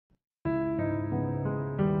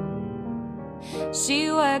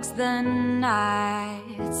She works the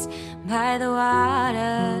nights by the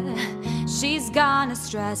water. She's gone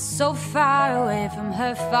astray, so far away from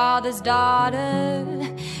her father's daughter.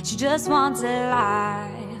 She just wants a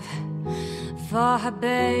life for her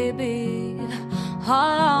baby.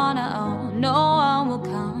 All on her own, no one will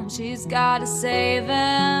come. She's gotta save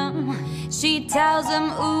him. She tells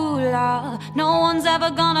him, ooh, love, no one's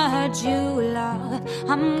ever gonna hurt you, love.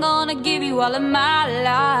 I'm gonna give you all of my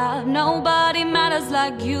love. Nobody matters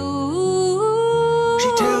like you.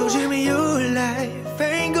 She tells him your life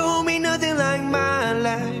ain't gonna be nothing like my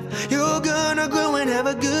life. You're gonna grow and have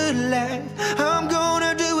a good life. I'm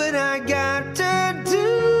gonna do what I got to do.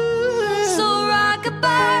 So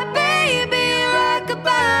rockabye, baby,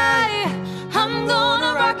 rockabye. I'm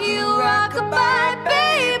gonna rock you, rockabye,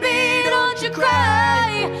 baby. Don't you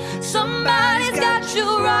cry. Somebody's got you,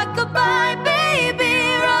 rockabye, baby,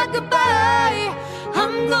 rockabye.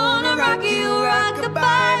 I'm gonna rock you,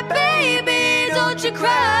 rockabye, baby. Don't you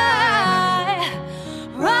cry.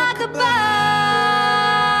 Rockabye.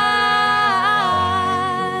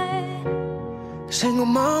 Single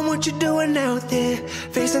mom, what you doing out there?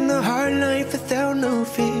 Facing the hard life without no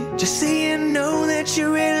fear. Just so you know that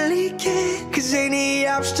you really care. Cause any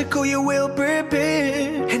obstacle you will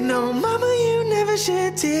prepare. And no, mama, you never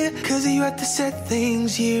shed tear. Cause you have to set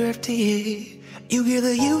things year after year. You give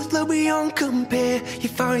the youth love beyond compare. You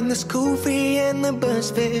find the school fee and the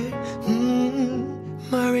bus fare.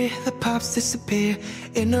 Murray, the pops disappear.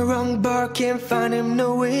 In the wrong bar, can't find him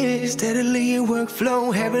nowhere. Steadily your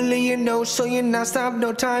workflow, heavily you know. So you're not stop,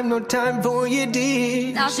 no time for you,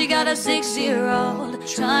 dear. Now she got a 6-year-old,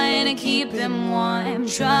 trying to keep him warm,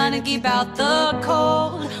 trying to keep out the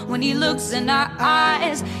cold. When he looks in her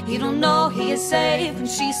eyes, he don't know he is safe. And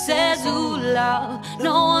she says, ooh, love,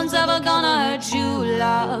 no one's ever gonna hurt you,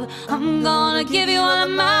 love. I'm gonna give you all of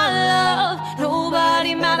my love.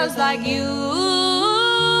 Nobody matters like you.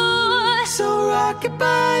 So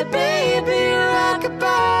rockabye, baby,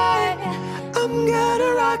 rockabye. I'm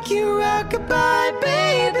gonna rock you, rockabye,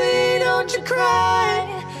 baby. Don't you cry.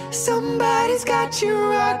 Somebody's got you,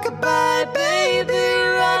 rockabye, baby,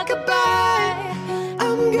 rockabye.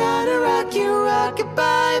 I'm gonna rock you,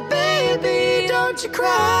 rockabye, baby. Don't you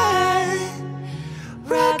cry.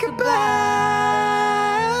 Rockabye.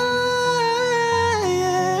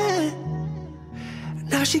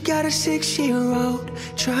 Now she got a 6-year-old,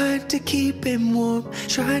 trying to keep him warm,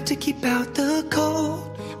 trying to keep out the cold.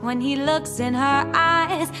 When he looks in her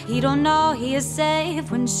eyes, he don't know he is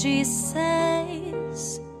safe. When she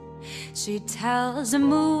says, she tells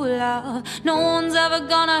him, ooh, love, no one's ever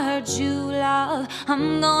gonna hurt you, love.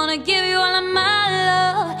 I'm gonna give you all of my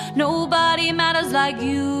love. Nobody matters like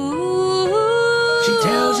you. She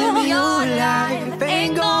tells him your life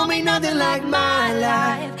ain't gonna be nothing like my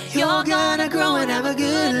life. You're gonna grow and have a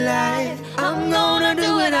good life. I'm gonna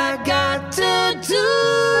do what I got to do.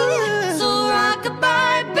 So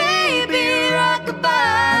rockabye, baby,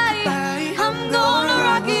 rockabye. I'm gonna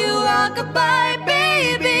rock you, rockabye,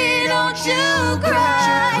 baby. Don't you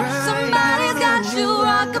cry. Somebody's got you,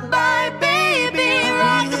 rockabye, baby,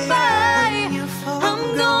 rockabye. I'm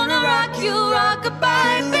gonna rock you,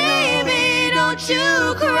 rockabye, baby. Don't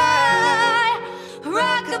you cry.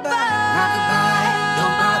 Rockabye. Rockabye,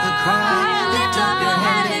 don't bother crying. Lift up your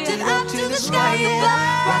head, lift it up to the sky.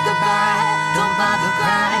 Rockabye, don't bother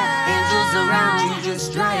crying. Angels around you, just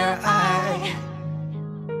dry your eyes.